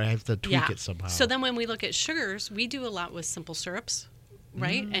 Right? Or I have to tweak it somehow. So then when we look at sugars, we do a lot with simple syrups,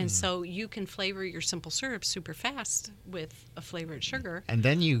 right? And so you can flavor your simple syrup super fast with a flavored sugar. and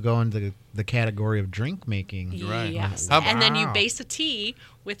then you go into the category of drink making. Right. Yes. How- And then you Wow. base a tea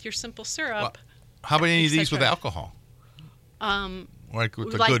with your simple syrup. How about any of these with Etc. alcohol? Like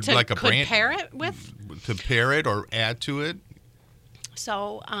with a like good, to like a could brand pair it with. to pair it or add to it.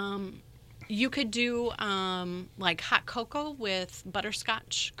 So you could do like hot cocoa with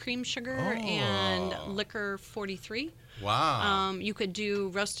butterscotch cream sugar and liquor 43. Wow. You could do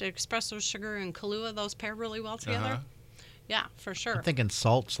roasted espresso sugar and Kahlua. Those pair really well together. Uh-huh. Yeah, for sure. I'm thinking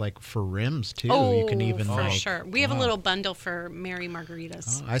salts like for rims too. Oh, You can even for like, sure. We have a wow. little bundle for Mary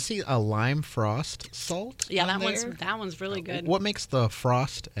Margaritas. I see a lime frost salt. Yeah, on that one's really good. What makes the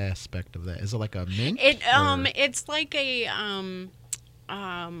frost aspect of that? Is it like a mint? It or- it's like a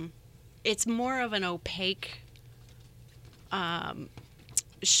it's more of an opaque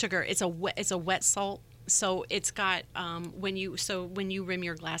sugar. It's a wet salt. So it's got when you rim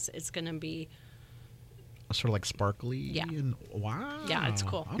your glass, it's gonna be sort of like sparkly. Yeah. And, wow. Yeah, it's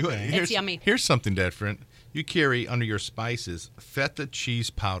cool. Okay. It's yummy. Here's something different. You carry under your spices feta cheese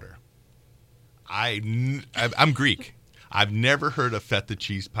powder. I'm Greek. I've never heard of feta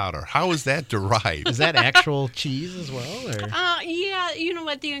cheese powder. How is that derived? Is that actual cheese as well? Or? Yeah, you know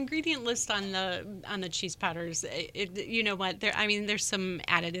what? The ingredient list on the cheese powders, you know what? There's some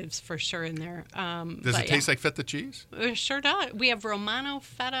additives for sure in there. Does it taste like feta cheese? It sure does. We have Romano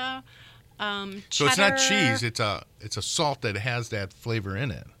feta. So it's not cheddar. cheese. It's a salt that has that flavor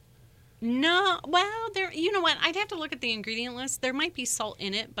in it. No, well, there. You know what? I'd have to look at the ingredient list. There might be salt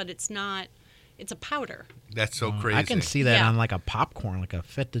in it, but it's not. It's a powder. That's so crazy. I can see that Yeah. on like a popcorn, like a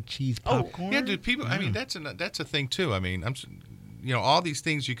feta cheese popcorn. Yeah, dude. People. I mean, that's a thing too. I mean, all these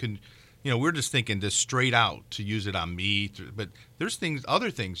things you can. We're just thinking just straight out to use it on meat, but there's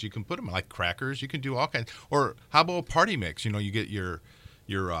other things you can put them like crackers. You can do all kinds. Or how about a party mix? You get your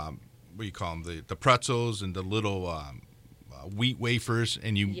what do you call them? The pretzels and the little wheat wafers,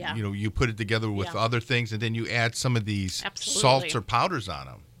 and you put it together with Yeah. other things, and then you add some of these Absolutely. salts or powders on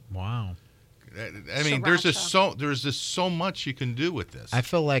them. Wow. I mean, there's just so much you can do with this. I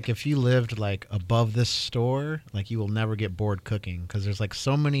feel like if you lived like above this store, like you will never get bored cooking because there's like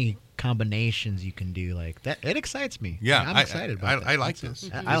so many combinations you can do. Like that, it excites me. Yeah, I'm excited about that. I like this.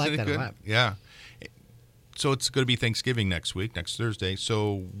 I like Isn't it that a good? lot. Yeah. So it's going to be Thanksgiving next Thursday.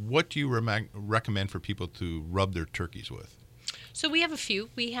 So what do you recommend for people to rub their turkeys with? So we have a few.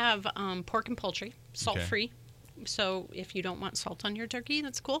 We have pork and poultry, salt-free. So if you don't want salt on your turkey,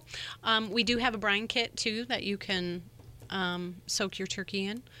 that's cool. We do have a brine kit too that you can soak your turkey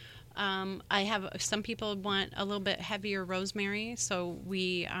in. I have some people want a little bit heavier rosemary, so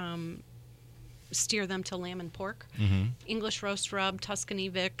we steer them to lamb and pork. English roast rub, Tuscany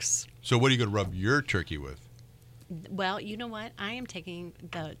Vicks. So what are you going to rub your turkey with? Well, you know what? I am taking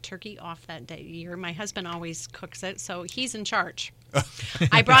the turkey off that day year. My husband always cooks it, so he's in charge.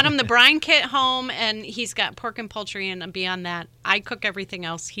 I brought him the brine kit home, and he's got pork and poultry, and beyond that, I cook everything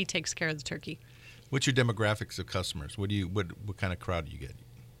else. He takes care of the turkey. What's your demographics of customers? What kind of crowd do you get?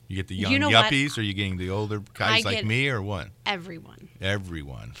 You get the young You know yuppies, what? or are you getting the older guys I like get me, or what? Everyone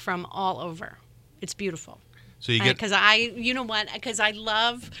Everyone. from all over. It's beautiful. So you get Because I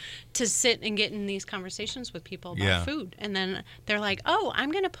love to sit and get in these conversations with people about food. And then they're like, oh,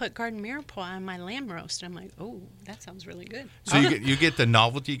 I'm going to put garden mirepoix on my lamb roast. And I'm like, oh, that sounds really good. So you get the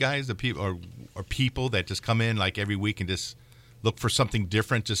novelty guys, the people or people that just come in like every week and just look for something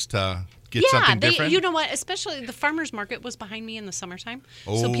different, just to get something different. You know what? Especially the farmers market was behind me in the summertime,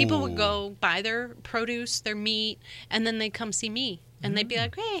 so people would go buy their produce, their meat, and then they'd come see me, and they'd be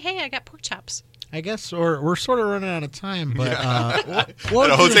like, hey, I got pork chops. I guess we're sort of running out of time, but what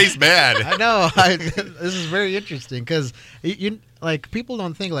Jose's mad. I know. This is very interesting because you like people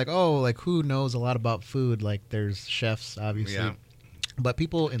don't think like, oh, like who knows a lot about food? Like there's chefs, obviously, Yeah. but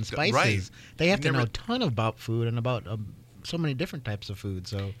people in spices, Right. they have to Never- know a ton about food and about so many different types of food.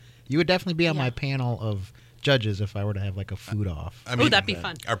 So you would definitely be on my panel of judges if I were to have like a food off. I mean, That'd be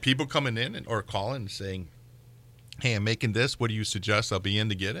fun. Are people coming in or calling and saying, hey, I'm making this. What do you suggest? I'll be in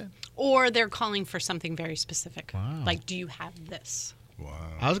to get it? Or they're calling for something very specific. Wow. Like, do you have this? Wow.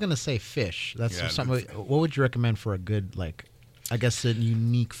 I was gonna say fish. That's Yeah, something. What would you recommend for a good like? I guess a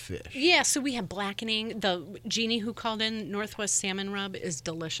unique fish. Yeah, so we have blackening. The Jeannie who called in, Northwest Salmon Rub, is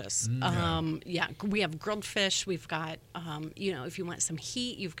delicious. We have grilled fish. We've got, if you want some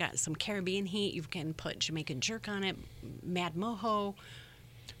heat, you've got some Caribbean heat. You can put Jamaican jerk on it, Mad Mojo.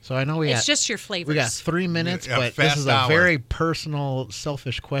 So I know It's just your flavors. We got 3 minutes, Yeah, but this fast is a hour. very personal,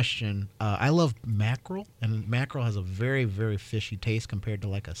 selfish question. I love mackerel, and mackerel has a very, very fishy taste compared to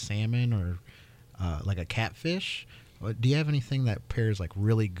like a salmon or like a catfish. Do you have anything that pairs like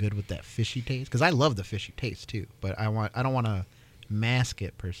really good with that fishy taste? Because I love the fishy taste too, but I don't want to mask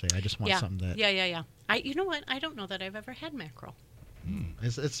it per se. I just want something that Yeah. You know what? I don't know that I've ever had mackerel.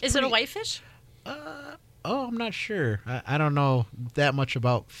 It's Is it a pretty- whitefish? Oh, I'm not sure. I don't know that much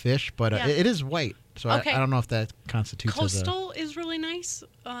about fish, but Yeah. it is white, so Okay. I don't know if that constitutes as a. Coastal is really nice.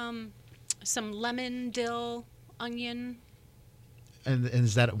 Some lemon, dill, onion. And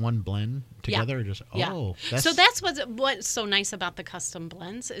is that one blend together or just Yeah. So that's what's so nice about the custom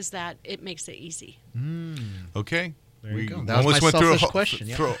blends is that it makes it easy. Okay. There you We go. That was almost my went through selfish question,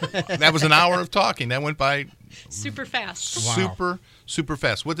 yeah. that was an hour of talking. That went by Super fast. Wow. super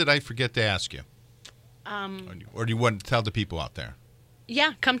fast. What did I forget to ask you? Or do you want to tell the people out there?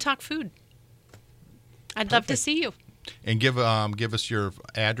 Yeah, come talk food. I'd love to see you. And give us your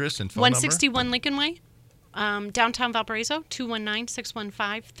address and phone number. 161 Lincoln Way, downtown Valparaiso,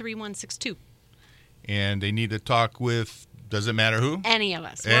 219-615-3162. And they need to talk with, does it matter who? Any of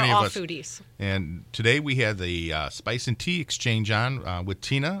us. Any We're of all us. foodies. And today we had the Spice and Tea Exchange on with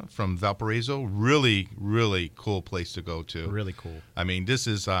Tina from Valparaiso. Really, really cool place to go to. Really cool. I mean, this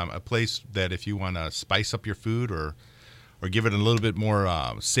is a place that if you want to spice up your food or give it a little bit more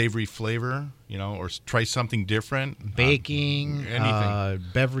savory flavor, or try something different. Baking, anything.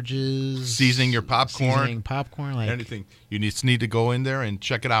 beverages, Seasoning your popcorn. seasoning popcorn, like Anything. You just need to go in there and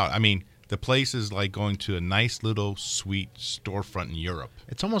check it out. I mean, the place is like going to a nice little sweet storefront in Europe.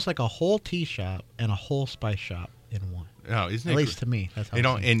 it's almost like a whole tea shop and a whole spice shop in one. Oh, isn't At it? least to me, that's how.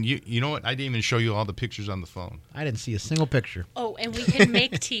 And you know what? I didn't even show you all the pictures on the phone. I didn't see a single picture. Oh, and we can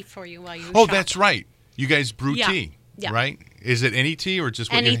make tea for you while you Oh, shop. that's right. You guys brew Yeah. tea, Yeah. right? Is it any tea or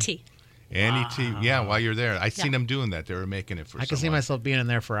just what Any you- tea. Any tea. Yeah, while you're there. I seen Yeah. them doing that. They were making it for I can see someone. myself being in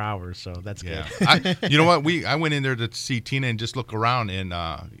there for hours, so that's Yeah. good. You know what? I went in there to see Tina and just look around, and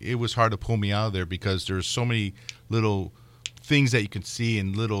it was hard to pull me out of there because there's so many little things that you can see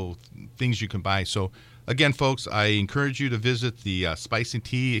and little things you can buy. So, again, folks, I encourage you to visit the Spice and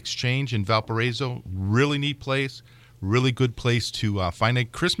Tea Exchange in Valparaiso. Really neat place. Really good place to find a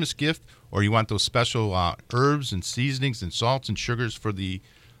Christmas gift, or you want those special herbs and seasonings and salts and sugars for the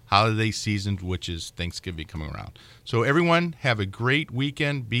holiday season, which is Thanksgiving coming around. So everyone, have a great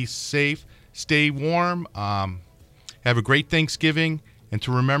weekend. Be safe. Stay warm. Have a great Thanksgiving. And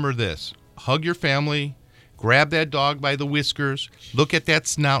to remember this, hug your family. Grab that dog by the whiskers. Look at that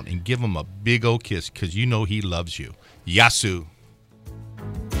snout and give him a big old kiss because you know he loves you. Yasu.